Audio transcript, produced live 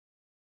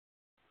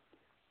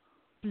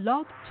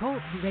Blog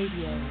Talk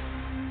Radio.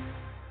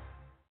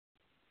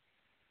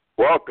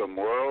 Welcome,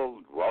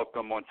 world.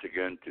 Welcome once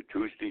again to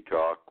Tuesday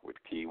Talk with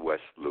Key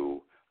West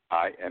Lou.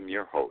 I am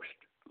your host,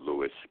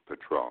 Louis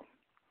Patron.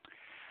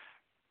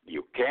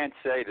 You can't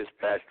say this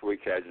past week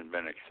hasn't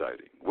been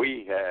exciting.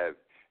 We have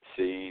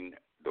seen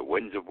the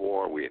winds of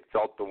war. We have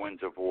felt the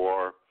winds of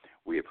war.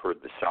 We have heard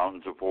the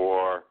sounds of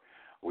war.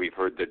 We've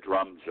heard the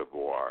drums of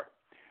war.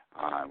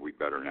 We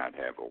better not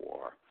have a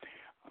war.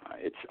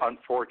 It's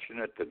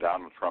unfortunate that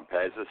Donald Trump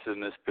has us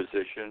in this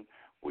position.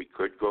 We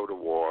could go to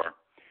war.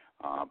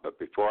 But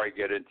before I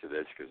get into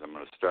this, because I'm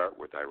going to start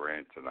with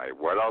Iran tonight,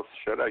 what else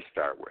should I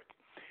start with?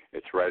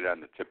 It's right on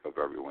the tip of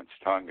everyone's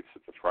tongue. It's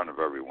at the front of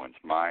everyone's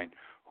mind.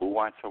 Who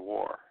wants a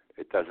war?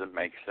 It doesn't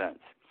make sense.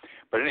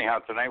 But anyhow,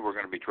 tonight we're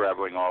going to be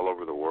traveling all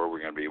over the world.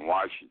 We're going to be in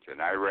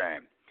Washington,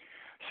 Iran,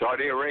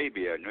 Saudi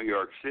Arabia, New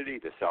York City,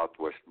 the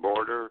southwest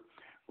border.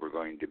 We're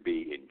going to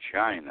be in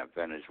China,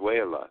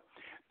 Venezuela,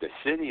 the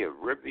city of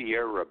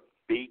Riviera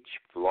Beach,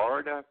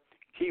 Florida,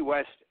 Key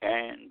West,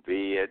 and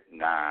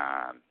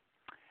Vietnam.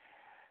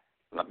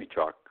 Let me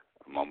talk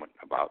a moment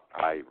about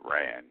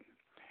Iran.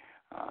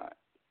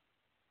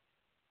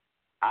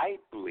 I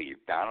believe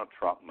Donald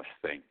Trump must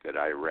think that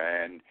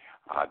Iran,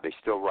 they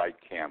still ride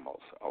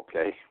camels,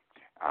 okay?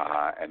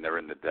 And they're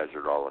in the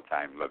desert all the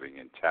time living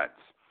in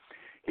tents.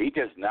 He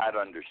does not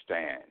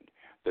understand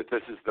that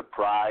this is the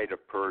pride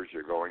of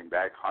Persia going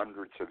back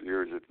hundreds of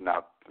years, if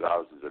not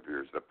thousands of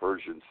years, the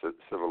Persian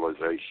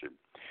civilization.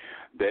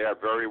 They are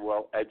very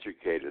well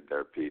educated,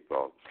 their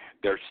people.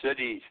 Their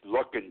cities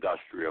look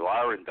industrial,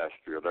 are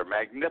industrial. They're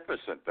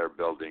magnificent, their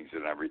buildings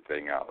and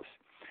everything else.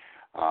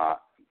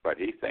 But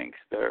he thinks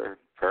they're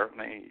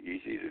apparently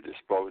easy to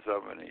dispose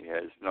of, and he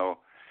has no,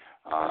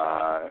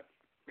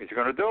 he's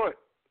going to do it.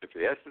 If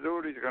he has to do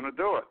it, he's going to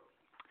do it.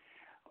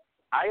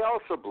 I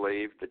also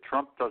believe that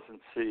Trump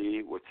doesn't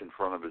see what's in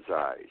front of his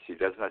eyes. He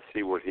does not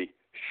see what he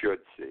should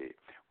see.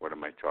 What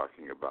am I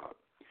talking about?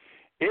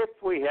 If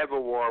we have a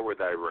war with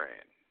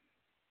Iran,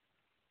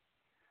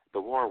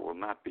 the war will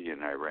not be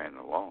in Iran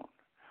alone.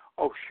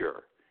 Oh,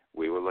 sure,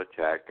 we will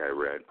attack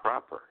Iran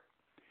proper.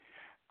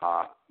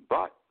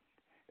 But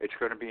it's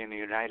going to be in the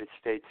United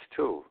States,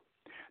 too.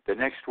 The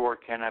next war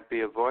cannot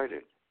be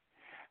avoided.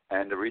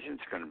 And the reason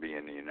it's going to be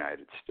in the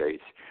United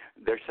States,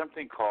 there's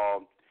something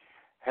called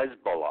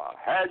Hezbollah.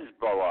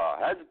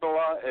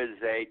 Hezbollah is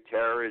a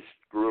terrorist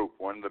group,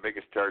 one of the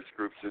biggest terrorist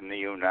groups in the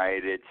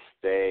United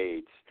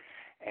States.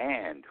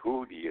 And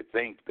who do you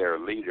think their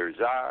leaders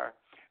are?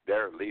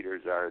 Their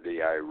leaders are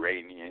the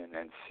Iranian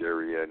and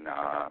Syrian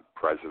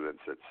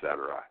presidents,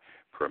 etc.,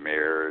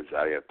 premiers,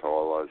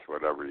 ayatollahs,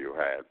 whatever you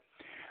have.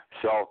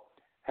 So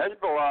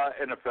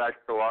Hezbollah, in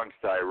effect, belongs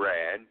to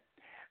Iran.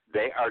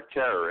 They are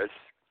terrorists.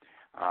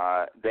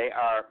 They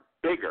are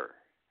bigger,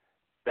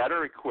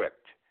 better equipped,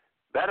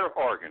 better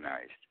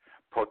organized,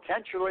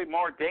 potentially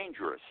more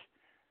dangerous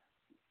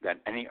than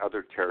any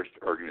other terrorist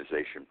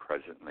organization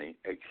presently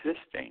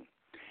existing.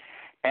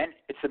 And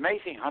it's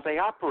amazing how they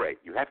operate.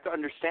 You have to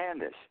understand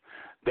this.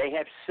 They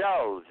have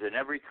cells in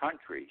every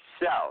country,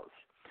 cells.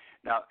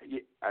 Now,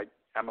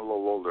 I'm a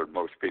little older than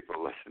most people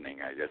listening,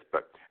 I guess,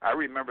 but I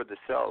remember the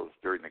cells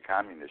during the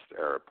communist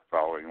era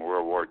following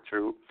World War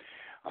II.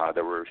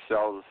 There were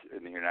cells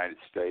in the United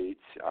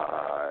States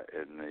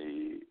in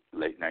the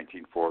late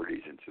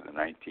 1940s into the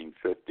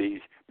 1950s,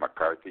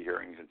 McCarthy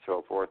hearings and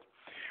so forth,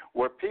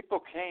 where people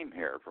came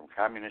here from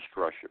communist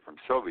Russia, from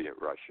Soviet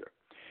Russia,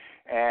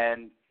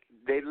 and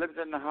they lived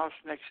in the house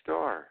next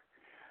door.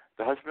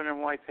 The husband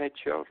and wife had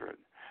children.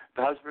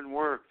 The husband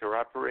worked or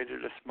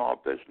operated a small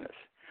business,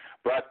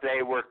 but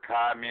they were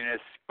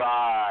communist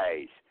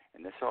spies,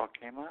 and this all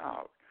came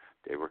out.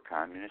 They were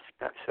communist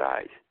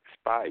spies.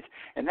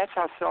 And that's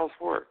how cells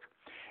work.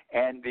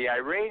 And the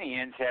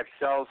Iranians have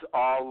cells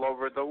all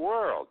over the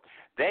world.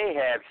 They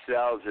have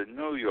cells in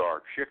New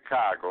York,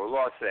 Chicago,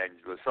 Los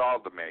Angeles, all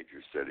the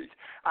major cities.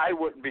 I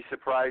wouldn't be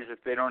surprised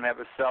if they don't have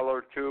a cell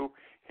or two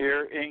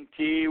here in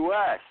Key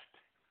West.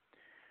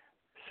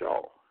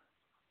 So,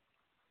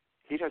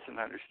 he doesn't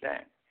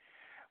understand.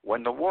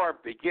 When the war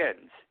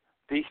begins,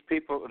 these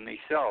people in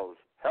these cells,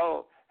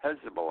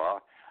 Hezbollah,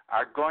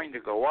 are going to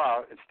go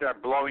out and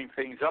start blowing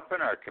things up in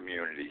our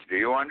communities. Do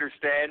you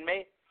understand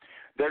me?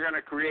 They're going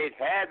to create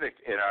havoc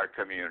in our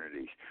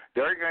communities.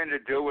 They're going to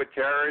do what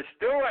terrorists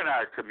do in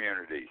our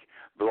communities.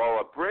 Blow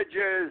up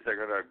bridges. They're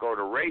going to go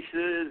to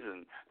races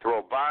and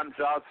throw bombs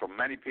out so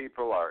many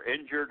people are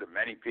injured and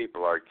many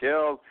people are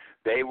killed.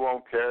 They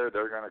won't care.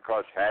 They're going to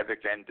cause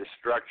havoc and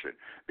destruction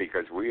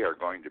because we are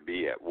going to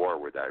be at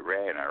war with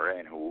Iran.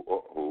 Iran,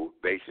 who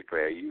basically,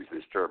 I use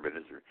this term, it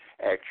isn't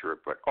accurate,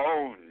 but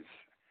owns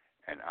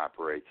and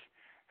operates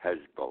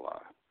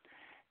Hezbollah.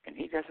 And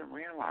he doesn't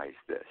realize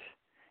this.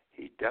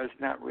 He does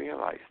not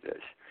realize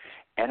this.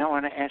 And I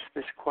want to ask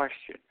this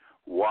question.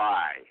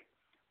 Why?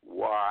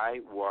 Why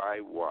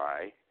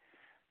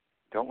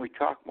don't we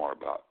talk more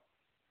about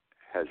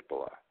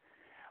Hezbollah?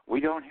 We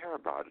don't hear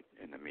about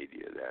it in the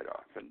media that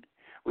often.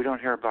 We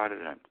don't hear about it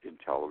in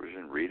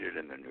television, read it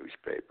in the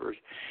newspapers.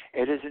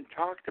 It isn't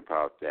talked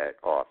about that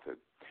often.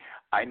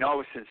 I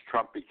know since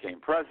Trump became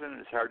president,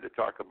 it's hard to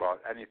talk about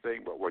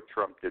anything but what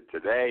Trump did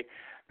today,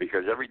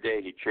 because every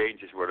day he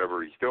changes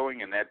whatever he's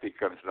doing, and that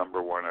becomes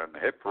number one on the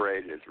hit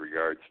parade as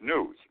regards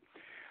news.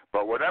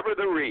 But whatever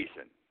the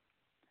reason,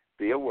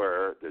 be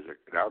aware there's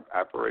an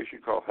operation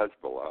called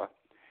Hezbollah.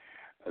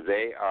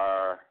 They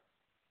are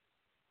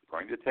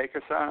going to take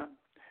us on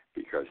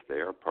because they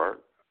are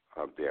part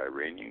of the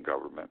Iranian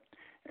government,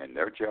 and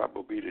their job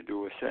will be to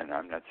do us in.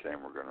 I'm not saying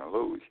we're going to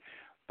lose.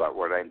 But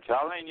what I'm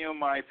telling you,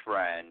 my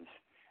friends,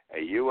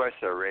 a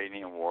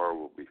U.S.-Iranian war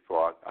will be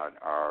fought on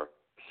our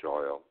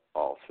soil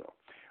also.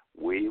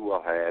 We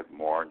will have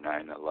more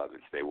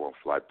 9/11s. They won't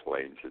fly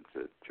planes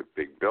into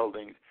big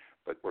buildings,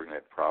 but we're going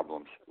to have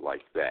problems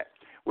like that.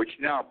 Which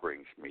now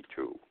brings me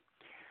to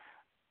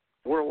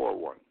World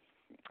War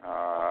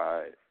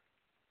I.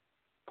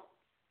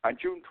 On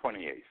June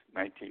 28,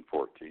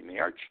 1914, the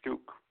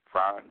Archduke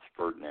Franz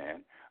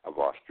Ferdinand of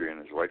Austria and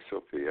his wife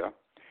Sophia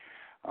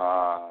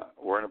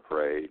were in a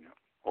parade,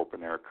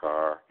 open-air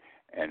car,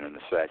 and an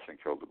assassin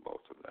killed the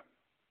both of them.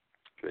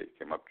 They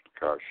came up to the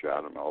car,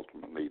 shot them.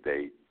 Ultimately,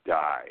 they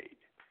died.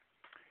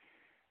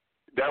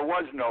 There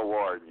was no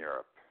war in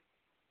Europe.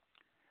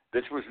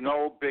 This was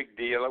no big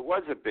deal. It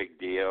was a big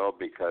deal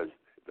because,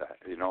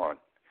 an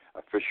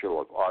official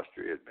of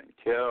Austria had been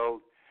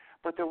killed,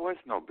 but there was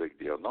no big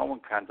deal. No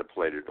one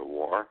contemplated a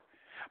war.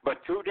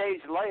 But 2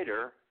 days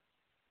later,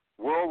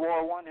 World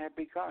War I had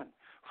begun.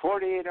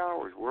 48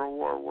 hours, World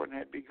War I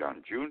had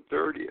begun, June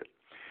 30th.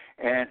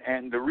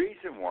 And the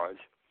reason was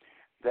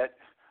that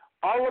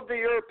all of the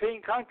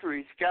European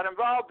countries got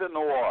involved in the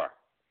war,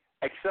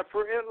 except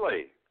for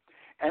Italy.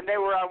 And they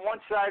were on one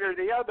side or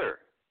the other.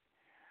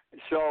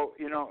 So,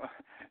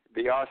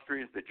 the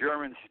Austrians, the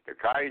Germans, the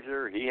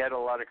Kaiser, he had a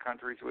lot of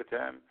countries with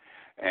him,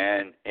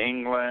 and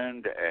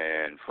England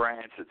and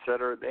France,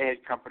 etc. They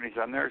had companies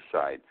on their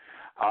side.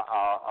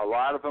 A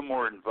lot of them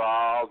were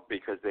involved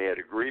because they had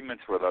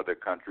agreements with other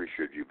countries.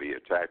 Should you be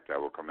attacked, I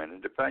will come in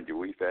and defend you.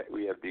 We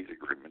have these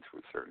agreements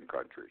with certain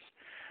countries.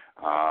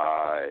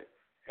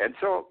 And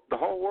so the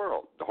whole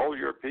world, the whole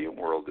European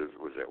world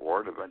was at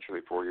war, and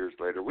eventually 4 years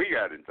later we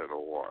got into the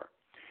war.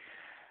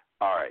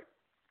 All right.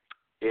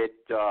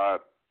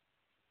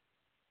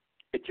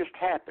 It just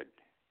happened,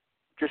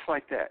 just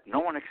like that. No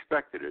one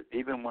expected it,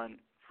 even when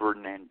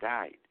Ferdinand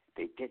died.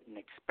 They didn't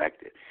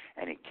expect it,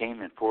 and it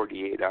came in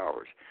 48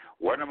 hours.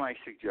 What am I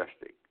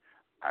suggesting?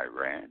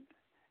 Iran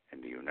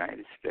and the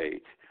United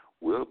States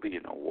will be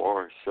in a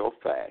war so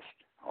fast,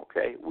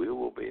 okay? We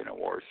will be in a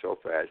war so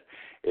fast.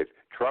 If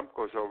Trump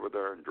goes over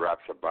there and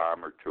drops a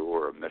bomb or two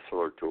or a missile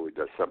or two, he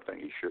does something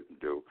he shouldn't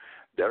do,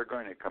 they're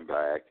going to come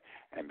back,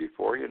 and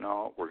before you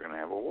know it, we're going to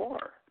have a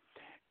war.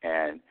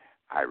 And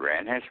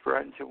Iran has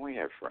friends and we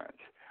have friends.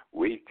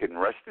 We can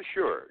rest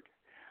assured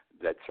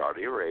that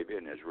Saudi Arabia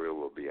and Israel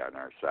will be on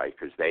our side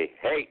because they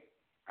hate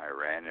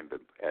Iran and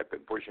have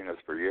been pushing us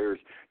for years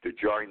to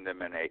join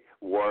them in a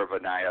war of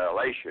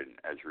annihilation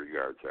as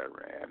regards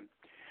Iran.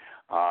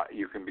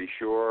 You can be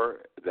sure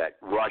that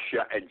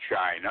Russia and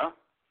China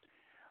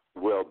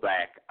will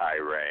back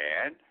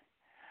Iran.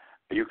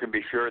 You can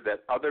be sure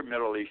that other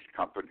Middle East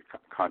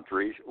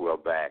countries will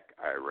back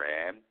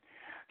Iran.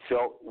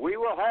 So we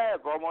will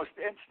have almost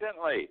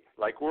instantly,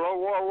 like World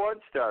War I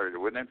started,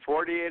 within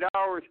 48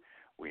 hours,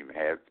 we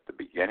have the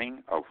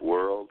beginning of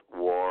World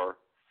War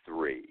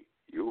III.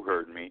 You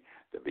heard me,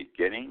 the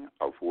beginning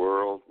of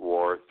World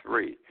War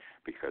III,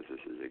 because this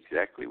is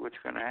exactly what's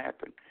going to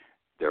happen.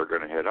 They're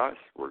going to hit us,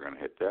 we're going to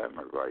hit them,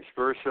 or vice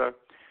versa.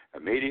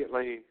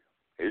 Immediately,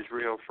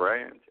 Israel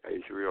and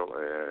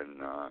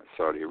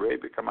Saudi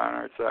Arabia come on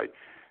our side.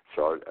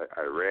 So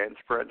Iran's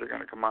friends are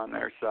going to come on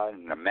their side.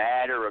 In a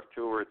matter of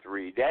 2 or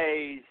 3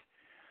 days,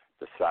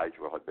 the sides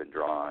will have been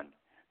drawn.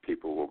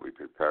 People will be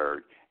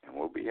prepared, and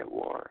we'll be at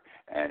war.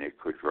 And it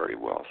could very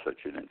well,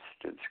 such an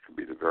instance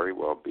could very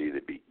well be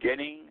the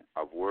beginning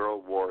of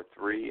World War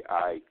III.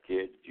 I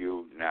kid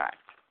you not.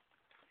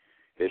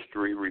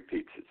 History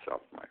repeats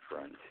itself, my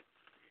friends.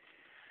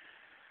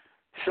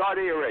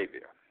 Saudi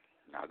Arabia.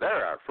 Now,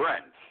 they're our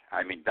friends.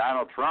 I mean,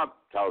 Donald Trump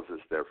tells us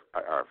they're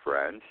our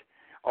friends.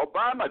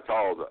 Obama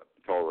told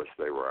us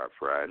they were our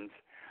friends.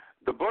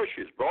 The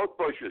Bushes, both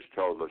Bushes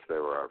told us they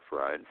were our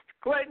friends.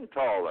 Clinton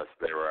told us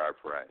they were our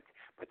friends.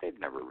 But they've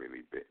never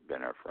really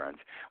been our friends.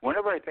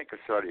 Whenever I think of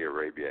Saudi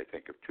Arabia, I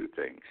think of two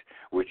things,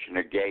 which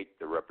negate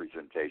the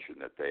representation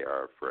that they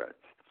are our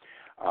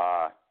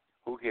friends.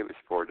 Who gave us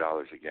 $4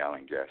 a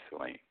gallon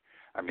gasoline?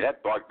 I mean,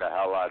 that bugged the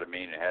hell out of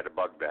me, and it had to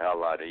bug the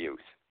hell out of you.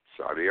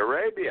 Saudi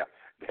Arabia.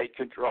 They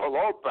control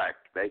OPEC.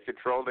 They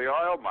control the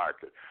oil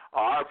market.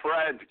 Our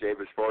friends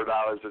gave us $4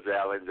 a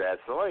gallon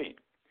gasoline.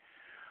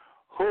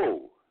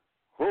 Who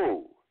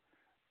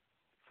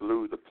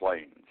flew the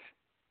planes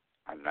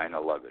on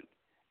 9/11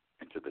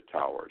 into the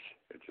towers,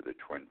 into the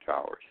Twin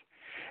Towers?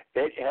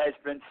 It has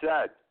been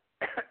said,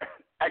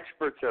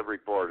 experts have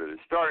reported,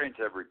 historians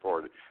have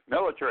reported,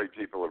 military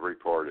people have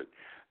reported,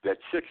 that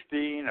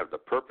 16 of the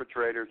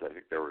perpetrators, I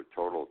think there were a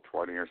total of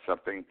 20 or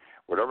something,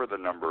 whatever the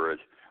number is,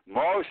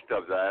 most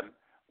of them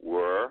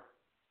were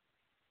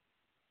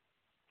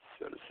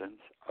citizens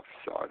of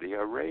Saudi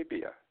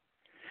Arabia.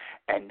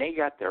 And they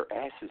got their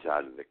asses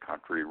out of the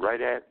country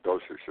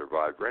those who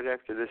survived, right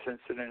after this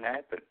incident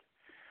happened.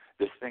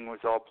 This thing was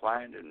all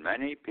planned, and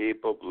many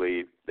people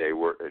believe they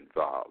were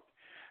involved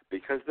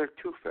because they're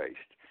two-faced.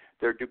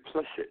 They're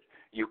duplicit.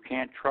 You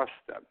can't trust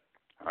them.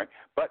 All right?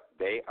 But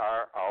they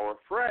are our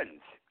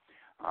friends.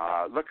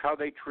 Look how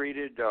they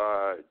treated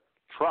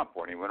Trump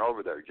when he went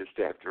over there just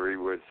after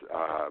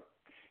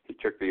he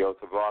took the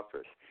oath of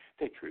office.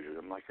 They treated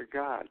him like a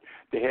god.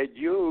 They had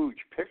huge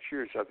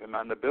pictures of him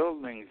on the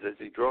buildings as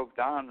he drove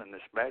down in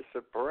this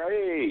massive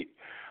parade.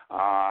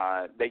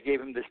 They gave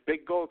him this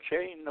big gold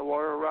chain that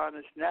wore around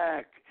his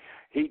neck.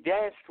 He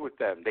danced with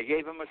them. They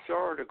gave him a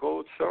sword, a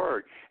gold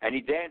sword, and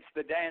he danced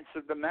the dance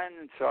of the men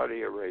in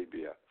Saudi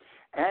Arabia.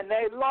 And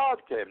they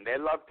loved him. They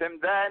loved him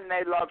then.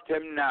 They loved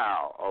him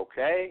now,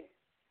 okay?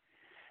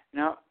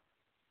 Now,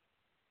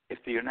 if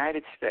the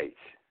United States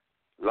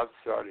loved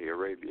Saudi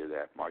Arabia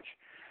that much,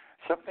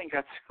 something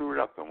got screwed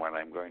up in what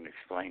I'm going to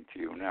explain to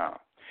you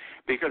now.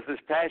 Because this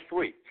past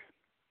week,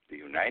 the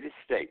United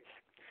States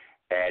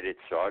added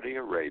Saudi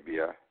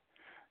Arabia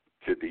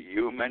to the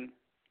human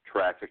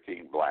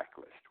trafficking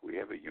blacklist. We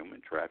have a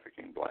human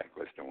trafficking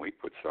blacklist, and we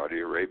put Saudi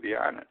Arabia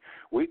on it.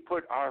 We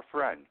put our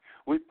friend,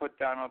 we put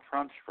Donald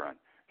Trump's friend,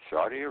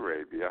 Saudi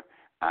Arabia,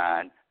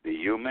 on the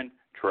human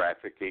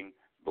trafficking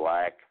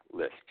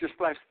blacklist. Just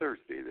last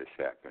Thursday this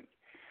happened.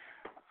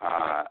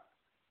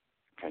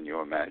 Can you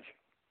imagine?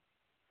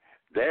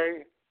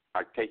 They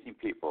are taking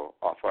people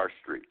off our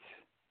streets.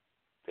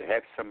 They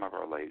have some of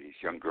our ladies,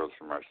 young girls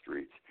from our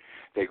streets.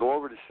 They go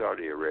over to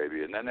Saudi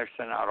Arabia, and then they're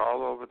sent out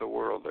all over the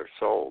world. They're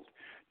sold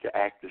to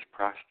act as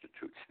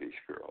prostitutes, these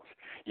girls.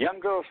 Young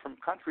girls from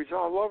countries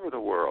all over the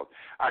world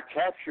are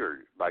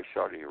captured by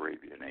Saudi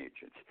Arabian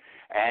agents,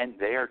 and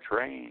they are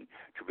trained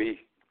to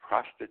be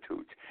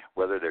prostitutes,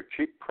 whether they're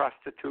cheap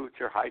prostitutes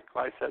or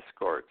high-class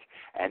escorts,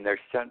 and they're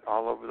sent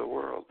all over the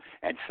world.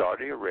 And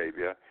Saudi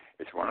Arabia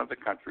is one of the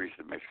countries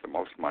that makes the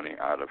most money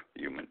out of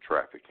human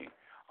trafficking.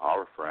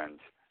 Our friends,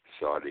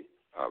 Saudi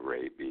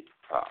Arabia.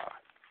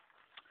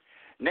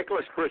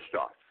 Nicholas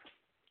Kristof,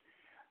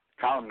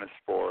 columnist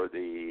for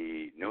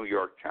the New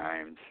York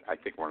Times, I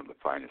think one of the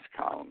finest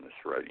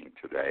columnists writing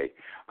today.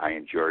 I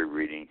enjoy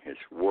reading his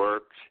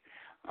works.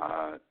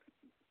 The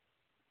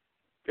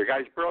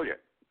guy's brilliant.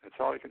 That's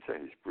all I can say.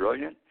 He's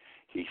brilliant.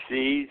 He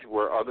sees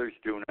where others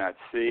do not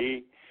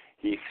see.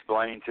 He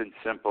explains in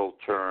simple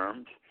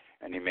terms,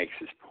 and he makes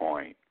his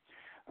point.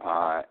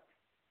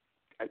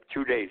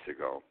 2 days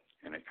ago,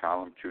 in a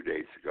column 2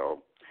 days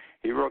ago,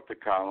 he wrote the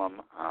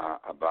column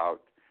about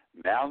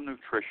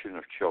malnutrition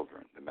of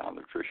children, the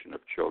malnutrition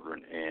of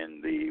children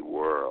in the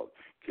world.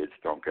 Kids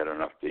don't get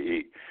enough to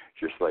eat,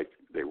 just like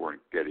they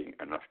weren't getting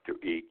enough to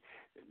eat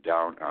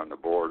down on the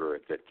border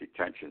at that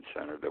detention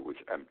center that was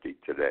empty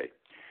today.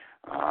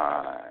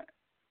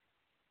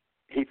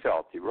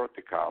 He wrote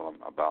the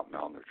column about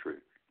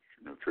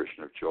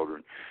malnutrition of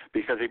children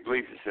because he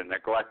believes it's a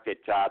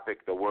neglected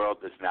topic. The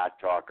world does not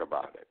talk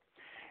about it.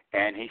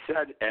 And he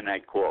said, and I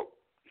quote,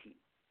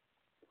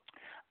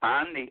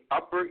 "On the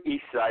Upper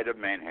East Side of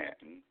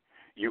Manhattan,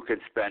 you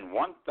can spend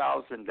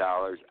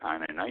 $1,000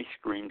 on an ice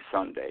cream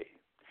sundae.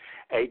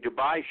 A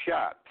Dubai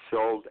shop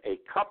sold a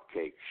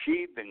cupcake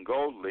sheathed in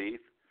gold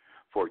leaf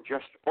for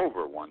just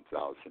over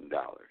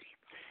 $1,000.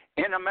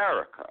 In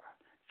America,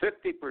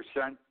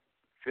 56%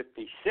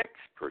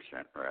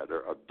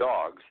 of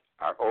dogs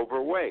are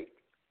overweight.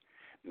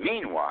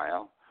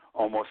 Meanwhile,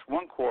 almost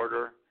one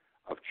quarter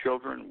of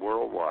children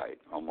worldwide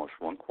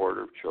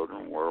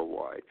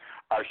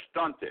are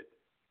stunted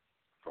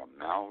from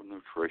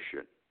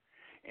malnutrition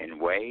in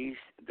ways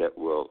that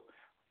will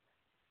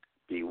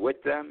be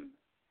with them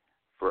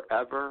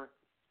forever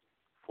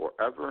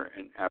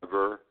and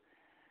ever,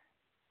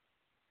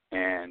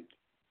 and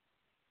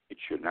it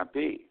should not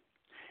be."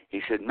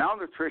 He said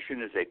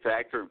malnutrition is a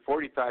factor in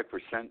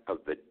 45%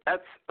 of the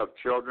deaths of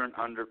children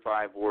under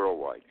 5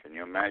 worldwide. Can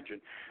you imagine?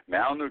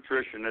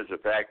 Malnutrition is a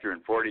factor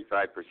in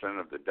 45%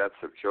 of the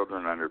deaths of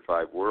children under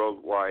 5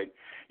 worldwide,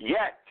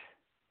 yet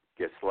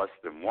gets less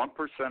than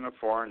 1% of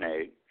foreign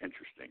aid.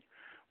 Interesting.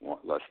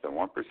 Less than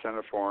 1%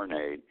 of foreign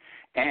aid.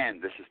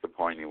 And this is the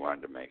point he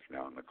wanted to make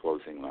now in the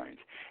closing lines.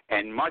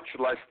 And much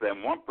less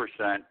than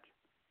 1%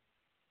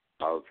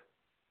 of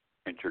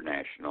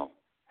international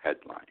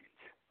headlines.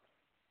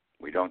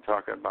 We don't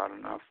talk about it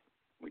enough.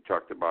 We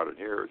talked about it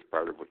here as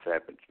part of what's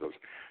happened to those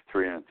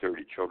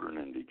 330 children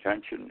in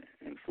detention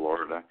in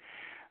Florida.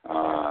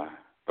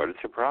 But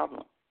it's a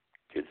problem.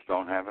 Kids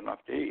don't have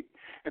enough to eat.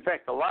 In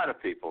fact, a lot of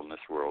people in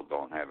this world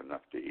don't have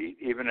enough to eat.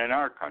 Even in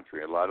our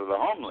country, a lot of the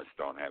homeless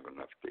don't have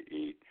enough to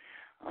eat.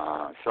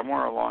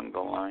 Somewhere along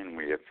the line,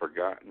 we have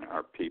forgotten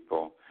our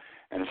people,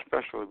 and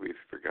especially we've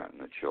forgotten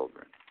the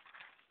children.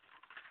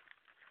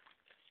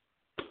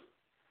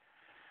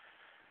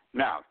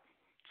 Now,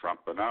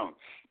 Trump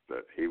announced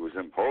that he was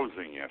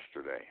imposing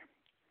yesterday.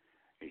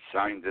 He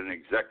signed an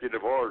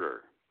executive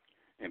order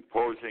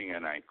imposing,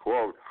 and I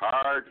quote,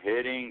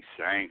 hard-hitting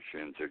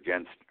sanctions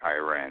against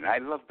Iran. I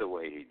love the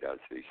way he does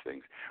these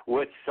things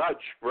with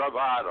such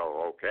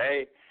bravado,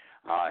 okay?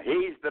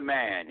 He's the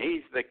man.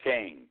 He's the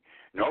king.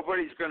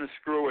 Nobody's going to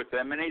screw with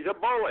him, and he's a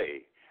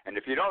bully. And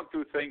if you don't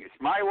do things,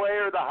 it's my way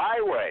or the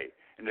highway.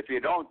 And if you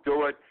don't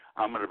do it,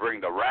 I'm going to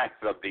bring the wrath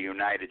of the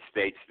United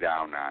States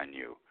down on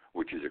you,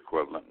 which is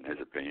equivalent, in his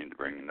opinion, to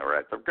bringing the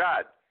wrath of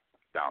God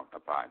down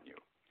upon you.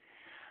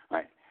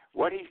 Right.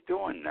 What he's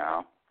doing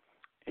now,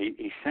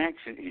 he's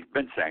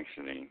been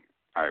sanctioning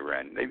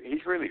Iran.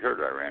 He's really hurt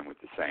Iran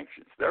with the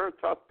sanctions. They're a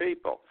tough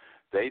people.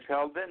 They've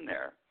held in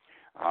there.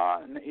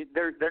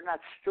 They're not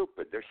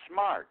stupid. They're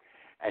smart.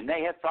 And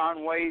they have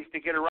found ways to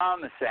get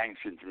around the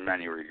sanctions in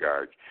many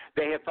regards.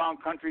 They have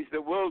found countries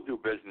that will do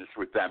business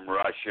with them,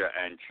 Russia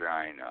and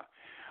China.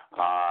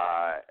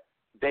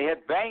 They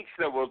have banks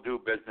that will do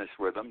business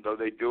with them, though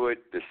they do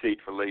it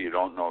deceitfully. You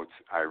don't know it's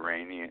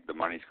Iranian, the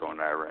money's going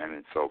to Iran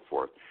and so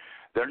forth.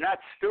 They're not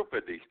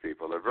stupid, these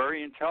people. They're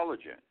very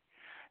intelligent.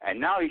 And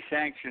now he's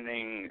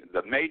sanctioning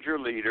the major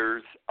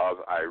leaders of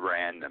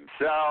Iran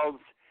themselves.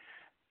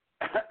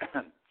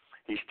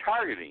 He's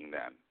targeting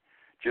them,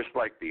 just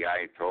like the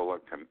Ayatollah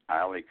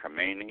Ali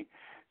Khamenei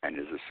and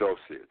his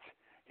associates.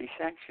 He's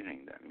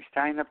sanctioning them. He's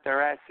tying up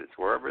their assets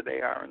wherever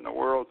they are in the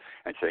world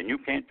and saying, you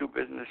can't do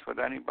business with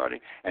anybody.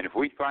 And if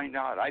I find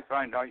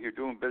out you're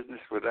doing business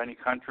with any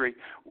country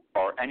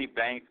or any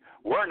bank,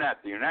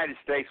 the United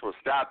States will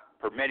stop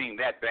permitting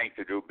that bank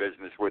to do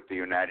business with the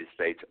United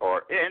States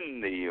or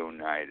in the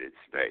United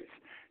States.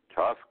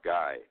 Tough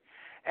guy.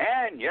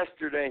 And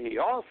yesterday he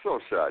also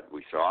said,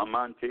 we saw him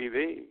on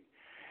TV,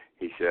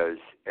 he says,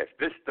 if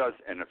this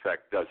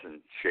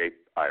doesn't shape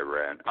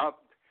Iran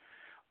up,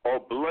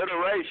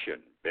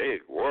 obliteration,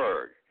 big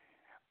word,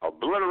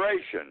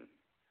 obliteration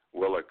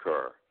will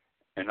occur.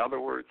 In other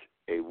words,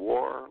 a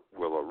war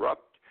will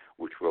erupt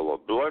which will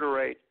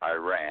obliterate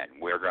Iran.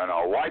 We're going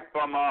to wipe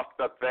them off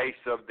the face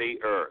of the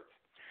earth.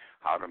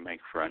 How to make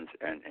friends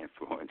and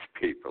influence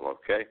people,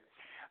 okay?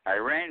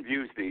 Iran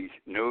views these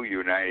new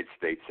United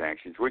States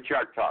sanctions, which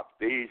are tough.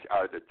 These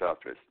are the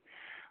toughest,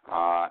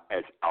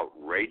 as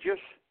outrageous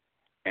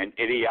and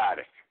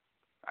idiotic.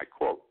 I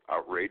quote,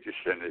 outrageous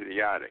and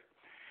idiotic.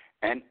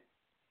 And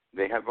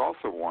they have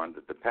also warned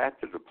that the path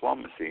to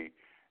diplomacy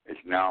is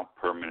now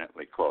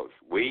permanently closed.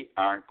 We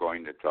aren't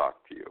going to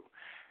talk to you.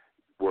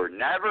 We're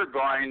never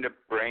going to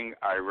bring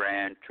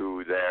Iran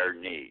to their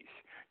knees,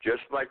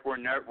 just like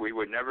we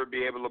would never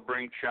be able to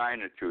bring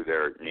China to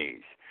their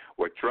knees.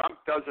 What Trump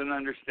doesn't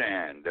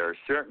understand, there are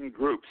certain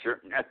groups,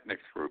 certain ethnic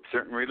groups,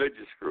 certain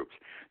religious groups.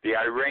 The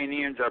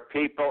Iranians are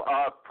people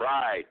of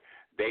pride.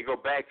 They go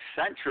back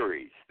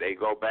centuries.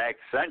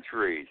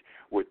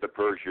 With the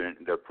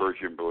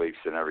Persian beliefs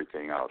and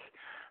everything else.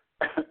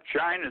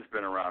 China's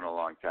been around a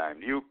long time.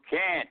 You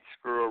can't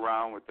screw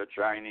around with the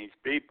Chinese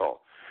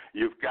people.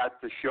 You've got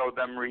to show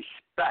them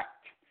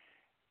respect.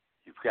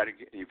 You've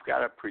got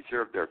to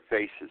preserve their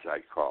faces, I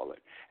call it.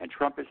 And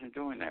Trump isn't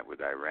doing that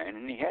with Iran,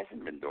 and he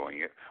hasn't been doing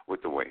it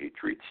with the way he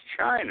treats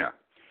China.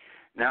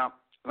 Now,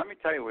 let me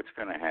tell you what's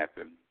going to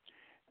happen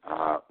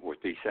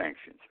with these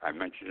sanctions. I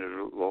mentioned it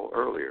a little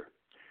earlier.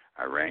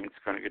 Iran's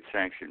going to get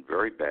sanctioned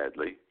very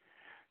badly.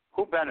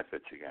 Who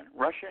benefits again?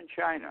 Russia and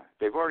China.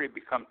 They've already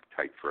become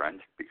tight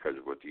friends because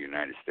of what the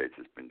United States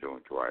has been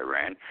doing to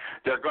Iran.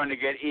 They're going to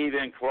get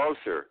even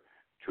closer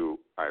to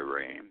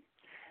Iran.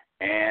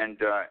 And,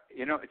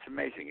 it's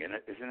amazing,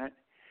 isn't it?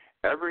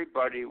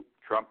 Everybody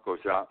Trump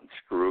goes out and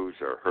screws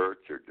or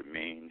hurts or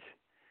demeans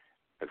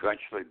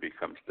eventually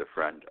becomes the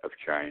friend of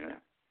China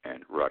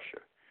and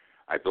Russia.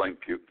 I blame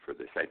Putin for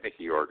this. I think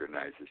he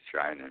organizes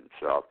China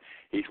himself.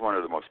 He's one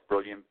of the most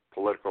brilliant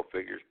political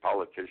figures,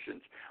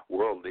 politicians,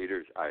 world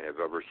leaders I have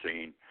ever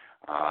seen.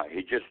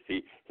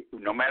 He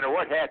no matter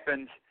what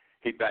happens,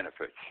 he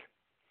benefits.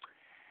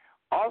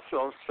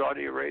 Also,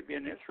 Saudi Arabia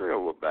and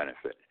Israel will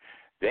benefit.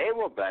 They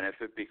will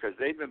benefit because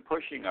they've been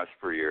pushing us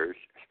for years,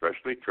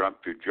 especially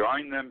Trump, to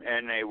join them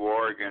in a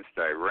war against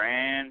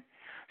Iran.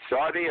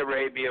 Saudi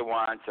Arabia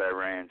wants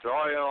Iran's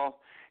oil.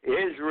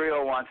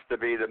 Israel wants to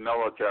be the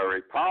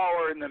military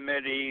power in the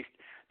Mideast.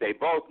 They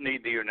both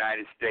need the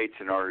United States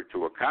in order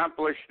to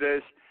accomplish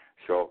this.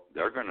 So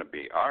they're going to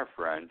be our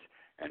friends,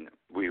 and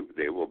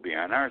they will be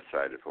on our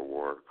side if a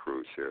war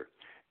accrues here.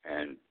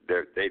 And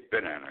they've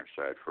been on our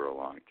side for a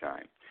long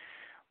time.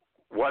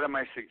 What am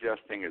I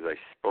suggesting as I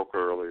spoke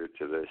earlier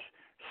to this?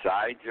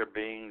 Sides are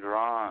being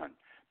drawn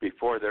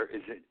before there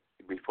is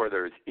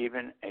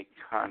even a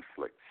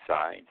conflict.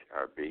 Sides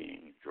are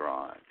being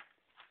drawn.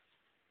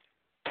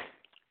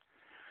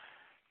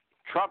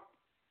 Trump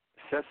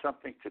says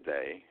something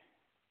today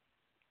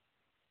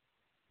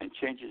and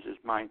changes his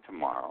mind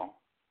tomorrow,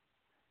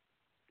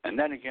 and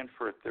then again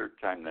for a third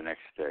time the next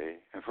day,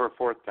 and for a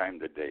fourth time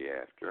the day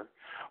after.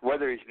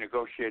 Whether he's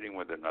negotiating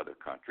with another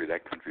country,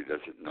 that country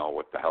doesn't know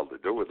what the hell to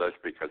do with us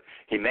because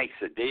he makes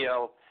a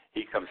deal,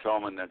 he comes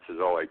home and then says,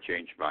 I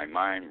changed my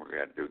mind, we're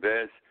going to do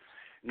this.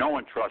 No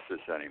one trusts us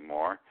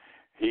anymore.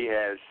 He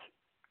has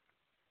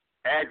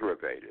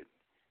aggravated,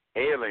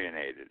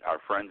 alienated our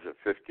friends of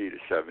 50 to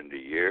 70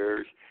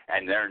 years,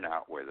 and they're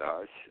not with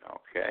us,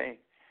 okay?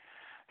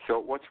 So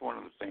what's one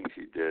of the things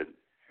he did?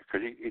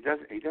 Because he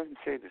doesn't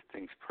say the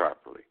things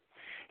properly.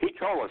 He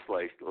told us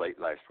late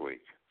last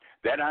week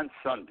that on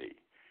Sunday,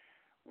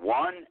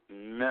 1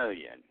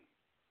 million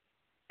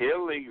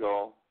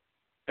illegal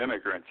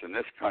immigrants in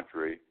this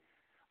country,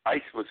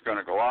 ICE was going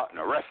to go out and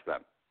arrest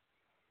them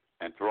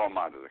and throw them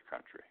out of the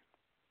country.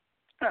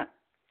 Huh.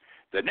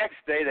 The next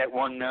day, that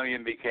 1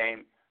 million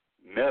became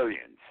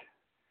millions.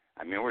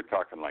 I mean, we're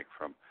talking like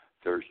from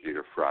Thursday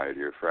to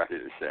Friday or Friday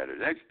to Saturday.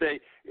 The next day,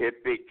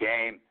 it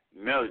became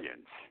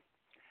millions.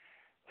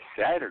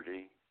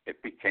 Saturday,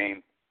 it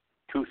became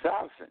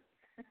 2,000.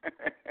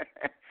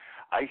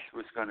 ICE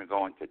was going to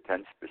go into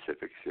 10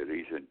 specific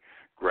cities and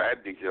grab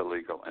these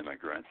illegal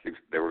immigrants.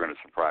 They were going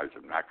to surprise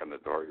them, knock on the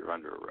door, you're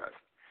under arrest.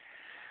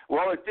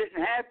 Well, it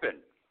didn't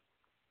happen.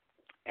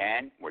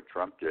 And what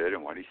Trump did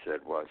and what he said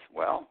was,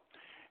 well,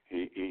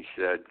 he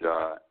said,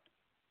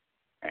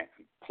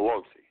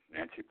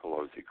 Nancy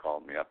Pelosi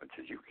called me up and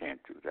said, you can't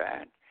do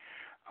that.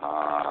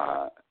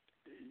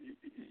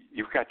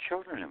 You've got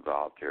children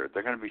involved here.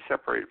 They're going to be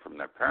separated from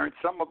their parents.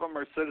 Some of them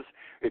are citizens.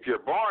 If you're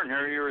born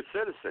here, you're a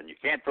citizen. You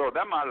can't throw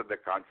them out of the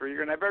country.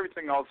 You're going to have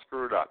everything all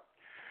screwed up.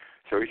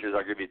 So he says,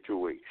 I'll give you 2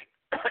 weeks.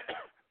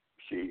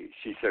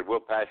 She said, we'll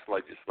pass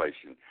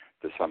legislation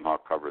to somehow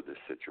cover this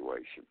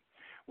situation.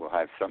 We'll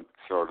have some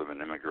sort of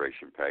an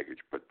immigration package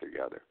put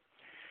together.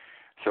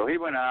 So he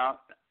went out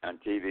on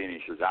TV and he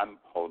says, I'm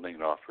holding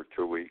it off for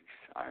 2 weeks.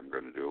 I'm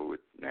going to do what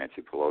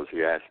Nancy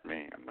Pelosi asked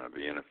me. I'm going to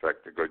be, in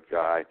effect, a good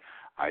guy.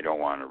 I don't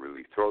want to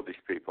really throw these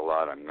people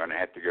out. I'm going to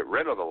have to get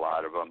rid of a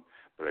lot of them,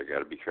 but I got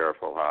to be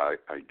careful how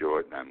I do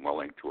it, and I'm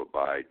willing to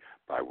abide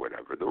by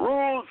whatever the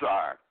rules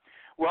are.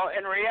 Well,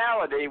 in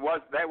reality,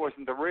 that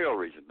wasn't the real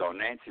reason, though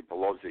Nancy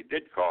Pelosi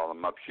did call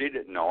him up. She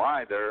didn't know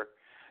either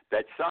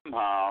that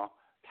somehow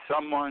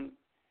someone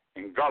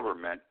in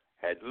government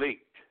had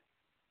leaked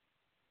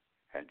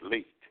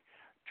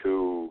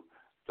to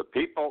the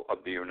people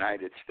of the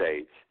United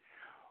States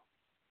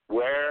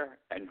where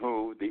and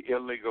who the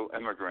illegal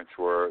immigrants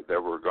were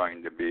that were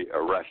going to be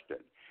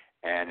arrested.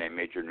 And a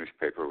major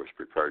newspaper was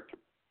prepared to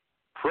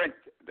print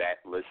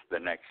that list the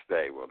next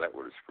day. Well, that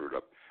would have screwed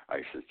up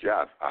ICE's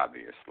job,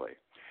 obviously.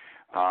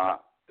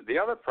 The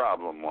other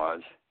problem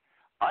was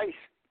ICE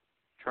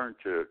turned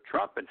to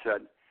Trump and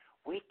said,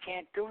 we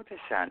can't do this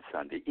on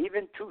Sunday.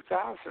 Even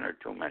 2,000 are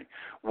too many.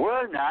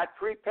 We're not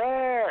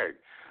prepared.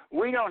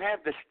 We don't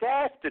have the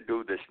staff to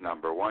do this,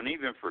 number one,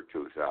 even for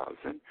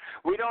 2,000.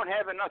 We don't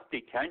have enough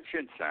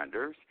detention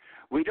centers.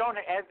 We don't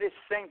have this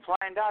thing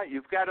planned out.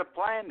 You've got to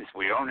plan this.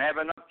 We don't have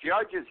enough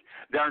judges.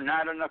 There are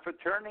not enough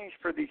attorneys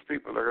for these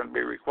people. They're going to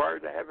be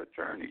required to have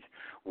attorneys.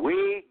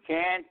 We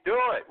can't do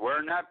it.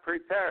 We're not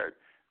prepared,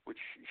 which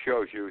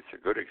shows you it's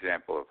a good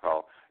example of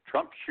how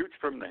Trump shoots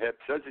from the hip,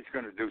 says he's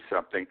going to do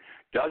something,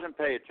 doesn't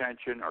pay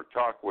attention or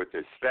talk with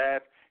his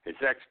staff, his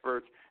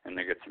experts, and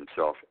then gets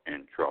himself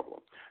in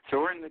trouble. So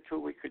we're in the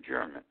 2-week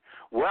adjournment.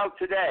 Well,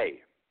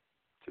 today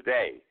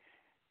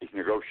is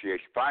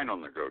final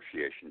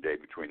negotiation day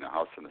between the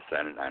House and the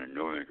Senate on a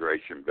new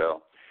immigration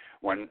bill.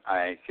 When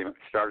I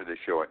started the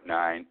show at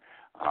 9,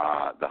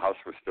 the House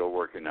was still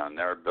working on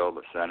their bill.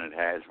 The Senate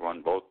has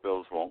one. Both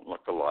bills won't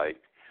look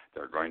alike.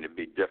 There are going to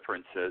be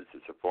differences.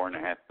 It's a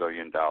 $4.5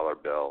 billion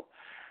bill.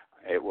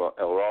 It will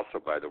also,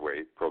 by the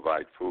way,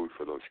 provide food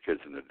for those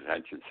kids in the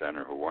detention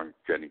center who weren't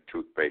getting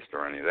toothpaste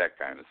or any of that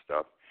kind of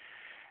stuff.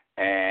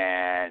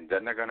 And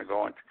then they're going to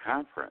go into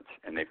conference,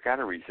 and they've got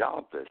to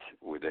resolve this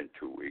within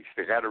 2 weeks.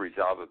 They've got to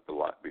resolve it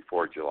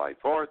before July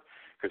 4th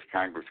because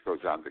Congress goes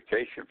on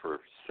vacation for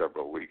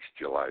several weeks,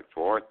 July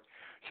 4th.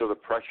 So the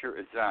pressure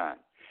is on.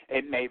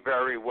 It may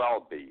very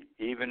well be,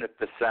 even if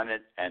the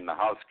Senate and the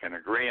House can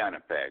agree on a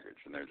package,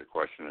 and there's a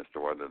question as to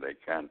whether they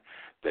can,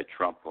 that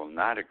Trump will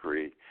not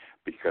agree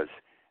because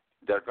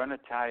they're going to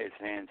tie his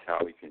hands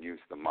how he can use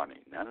the money.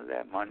 None of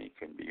that money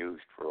can be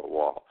used for a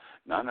wall.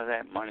 None of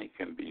that money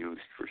can be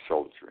used for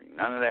soldiering.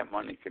 None of that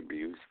money can be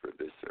used for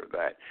this or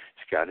that.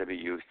 It's got to be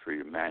used for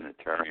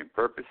humanitarian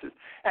purposes.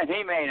 And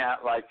he may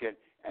not like it,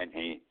 and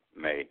he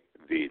may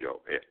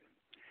veto it.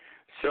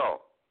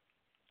 So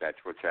that's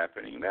what's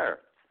happening there.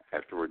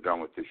 After we're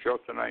done with the show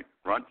tonight,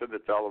 run to the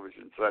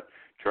television set,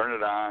 turn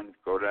it on,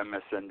 go to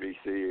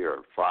MSNBC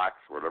or Fox,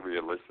 whatever you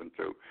listen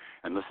to,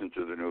 and listen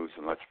to the news,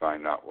 and let's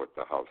find out what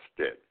the House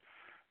did.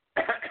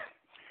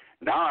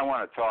 Now I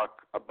want to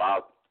talk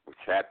about what's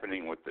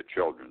happening with the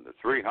children, the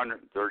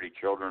 330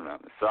 children on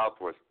the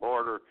southwest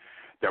border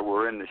that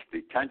were in this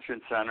detention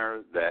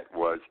center that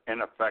was,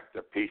 in effect,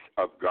 a piece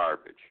of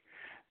garbage.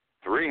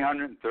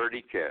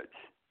 330 kids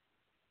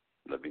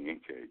living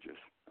in cages,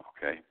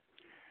 okay?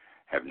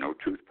 Have no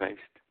toothpaste,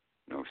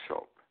 no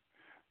soap,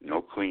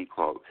 no clean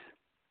clothes,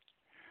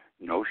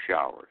 no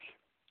showers.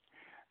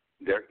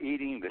 They're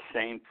eating the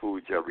same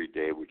foods every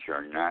day, which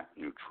are not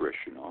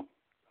nutritional.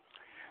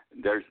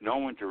 There's no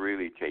one to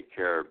really take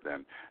care of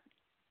them.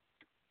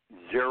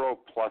 0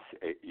 plus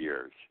 8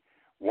 years,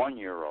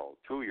 1-year-old,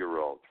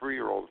 2-year-old, 3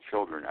 3-year-old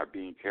children are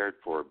being cared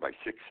for by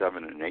 6,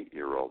 7, and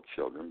 8-year-old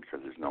children because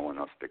there's no one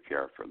else to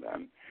care for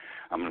them.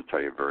 I'm going to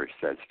tell you a very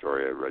sad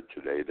story I read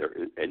today. There,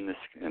 in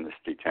this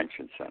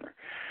detention center,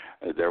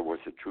 there was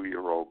a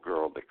 2-year-old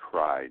girl that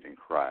cried and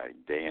cried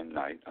day and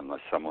night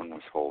unless someone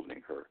was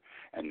holding her.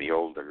 And the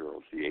older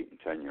girls, the 8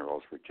 and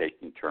 10-year-olds, were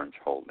taking turns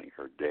holding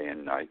her day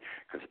and night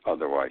because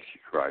otherwise she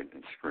cried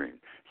and screamed.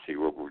 See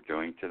what we're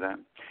doing to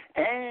them?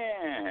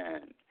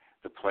 And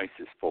the place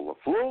is full of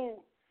flu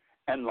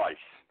and lice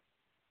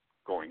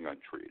going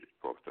untreated,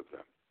 both of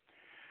them.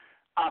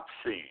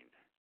 Obscene,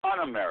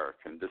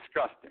 un-American,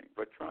 disgusting.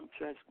 But Trump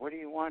says, what do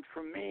you want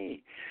from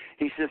me?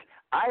 He says,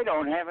 I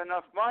don't have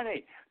enough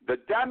money. The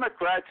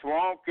Democrats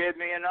won't give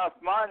me enough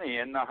money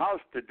in the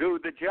House to do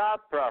the job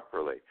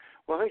properly.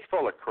 Well, he's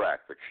full of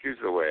crap, excuse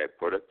the way I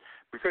put it,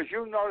 because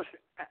you notice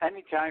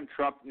anytime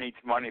Trump needs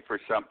money for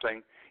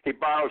something, he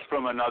borrows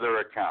from another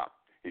account.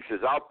 He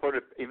says, I'll put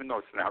it, even though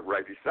it's not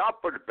right, he says, I'll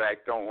put it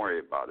back, don't worry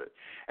about it.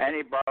 And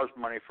he borrows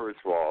money for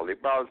his wall. He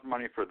borrows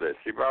money for this.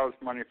 He borrows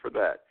money for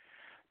that.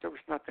 There was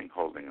nothing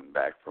holding him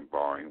back from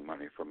borrowing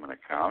money from an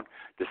account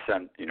to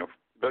send,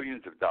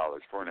 billions of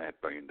dollars. $4.5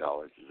 billion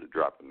is a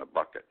drop in the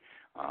bucket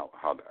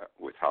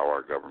with how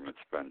our government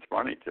spends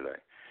money today.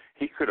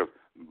 He could have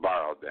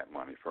borrowed that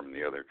money from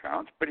the other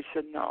accounts, but he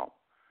said no.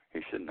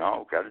 He said,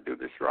 no, got to do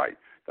this right.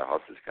 The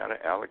House has got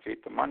to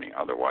allocate the money.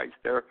 Otherwise,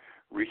 they're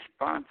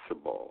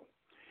responsible.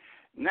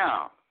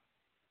 Now,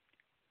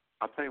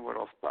 I'll tell you what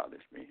else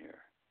bothers me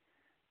here.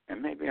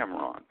 And maybe I'm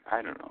wrong.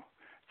 I don't know.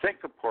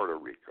 Think of Puerto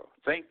Rico.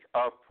 Think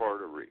of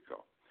Puerto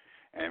Rico.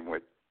 And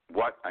with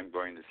what I'm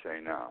going to say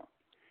now,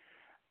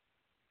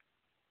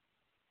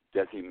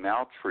 does he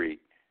maltreat,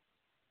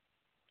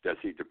 does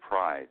he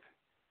deprive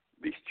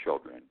these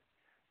children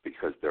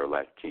because they're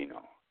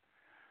Latino?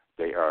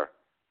 They are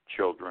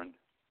children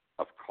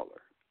of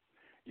color.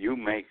 You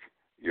make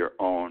your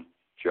own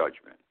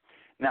judgment.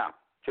 Now,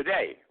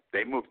 today,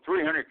 they moved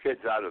 300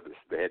 kids out of this.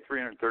 They had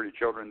 330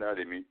 children there.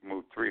 They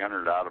moved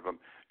 300 out of them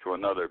to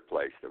another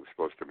place that was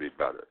supposed to be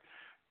better.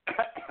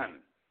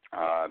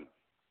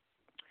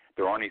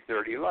 There are only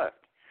 30 left.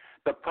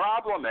 The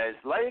problem is,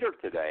 later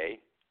today,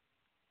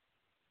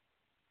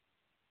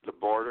 the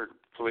border,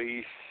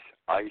 police,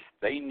 ICE,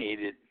 they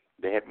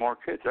had more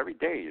kids every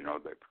day.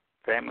 The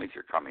families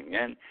are coming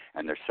in,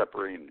 and they're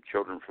separating the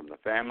children from the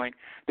family.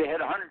 They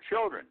had 100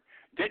 children.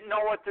 Didn't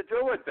know what to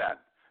do with them.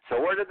 So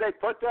where did they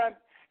put them?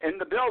 In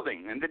the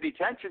building, in the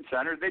detention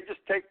center. They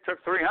just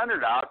took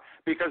 300 out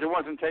because it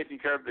wasn't taking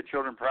care of the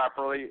children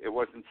properly. It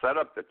wasn't set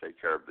up to take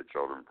care of the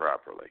children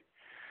properly.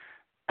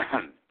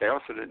 They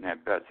also didn't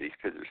have beds. These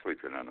kids are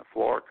sleeping on the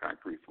floor,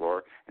 concrete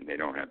floor, and they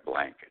don't have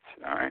blankets,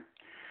 all right?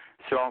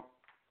 So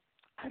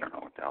I don't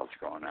know what the hell's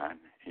going on.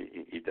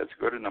 He does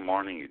good in the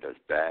morning. He does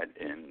bad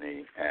in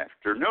the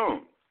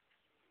afternoon.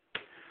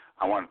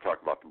 I want to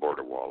talk about the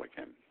border wall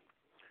again.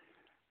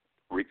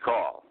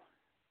 Recall,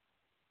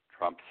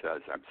 Trump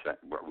says,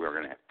 we're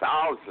going to have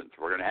thousands.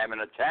 We're going to have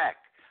an attack.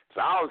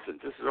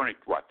 Thousands. This is only,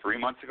 3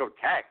 months ago?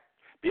 Attack.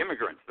 The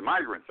immigrants, the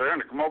migrants, they're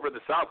going to come over the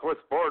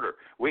southwest border.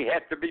 We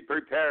have to be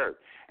prepared.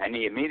 And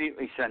he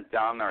immediately sent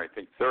down there, I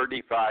think,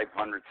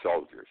 3,500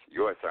 soldiers,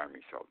 U.S.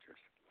 Army soldiers.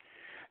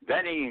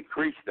 Then he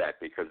increased that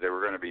because they were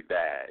going to be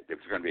bad. It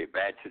was going to be a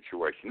bad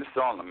situation. This is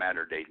all in a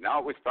matter of days. Now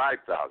it was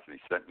 5,000. He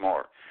sent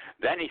more.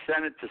 Then he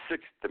sent it to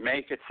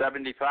make it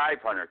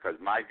 7,500 because,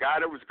 my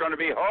God, it was going to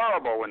be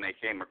horrible when they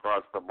came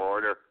across the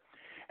border.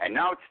 And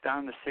now it's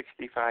down to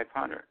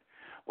 6,500.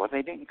 Well,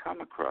 they didn't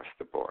come across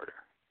the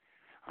border,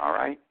 all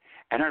right?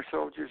 And our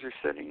soldiers are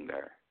sitting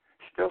there,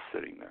 still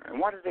sitting there.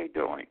 And what are they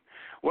doing?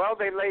 Well,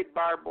 they laid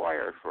barbed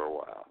wire for a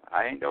while.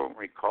 I don't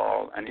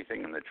recall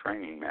anything in the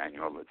training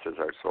manual that says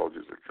our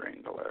soldiers are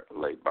trained to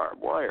lay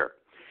barbed wire.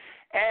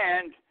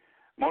 And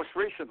most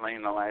recently,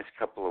 in the last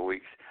couple of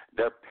weeks,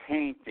 they're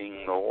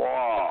painting the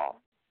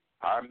wall.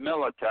 Our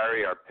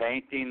military are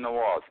painting the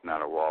wall. It's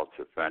not a wall,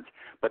 it's a fence.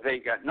 But they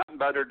got nothing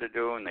better to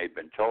do, and they've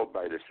been told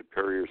by their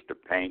superiors to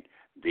paint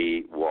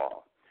the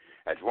wall.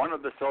 As one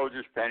of the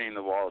soldiers painting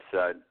the wall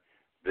said,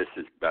 this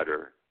is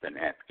better than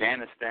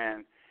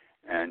Afghanistan,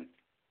 and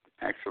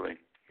actually,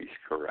 he's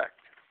correct.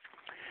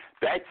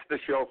 That's the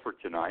show for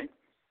tonight.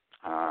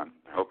 I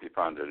hope you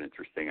found it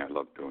interesting. I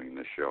love doing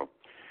this show,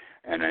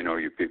 and I know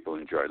you people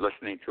enjoy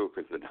listening to it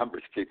because the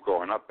numbers keep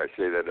going up. I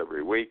say that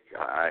every week.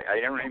 I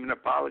don't even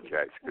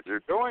apologize because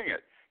they're doing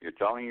it. You're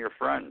telling your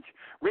friends.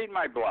 Read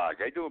my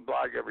blog. I do a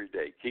blog every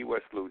day,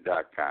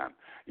 KeyWestLou.com.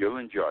 You'll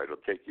enjoy it. It'll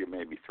take you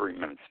maybe 3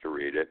 minutes to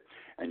read it,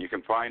 and you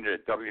can find it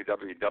at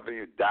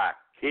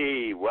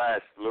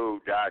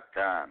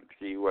www.KeyWestLou.com,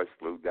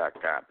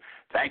 KeyWestLou.com.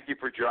 Thank you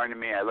for joining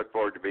me. I look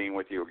forward to being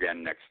with you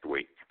again next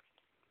week.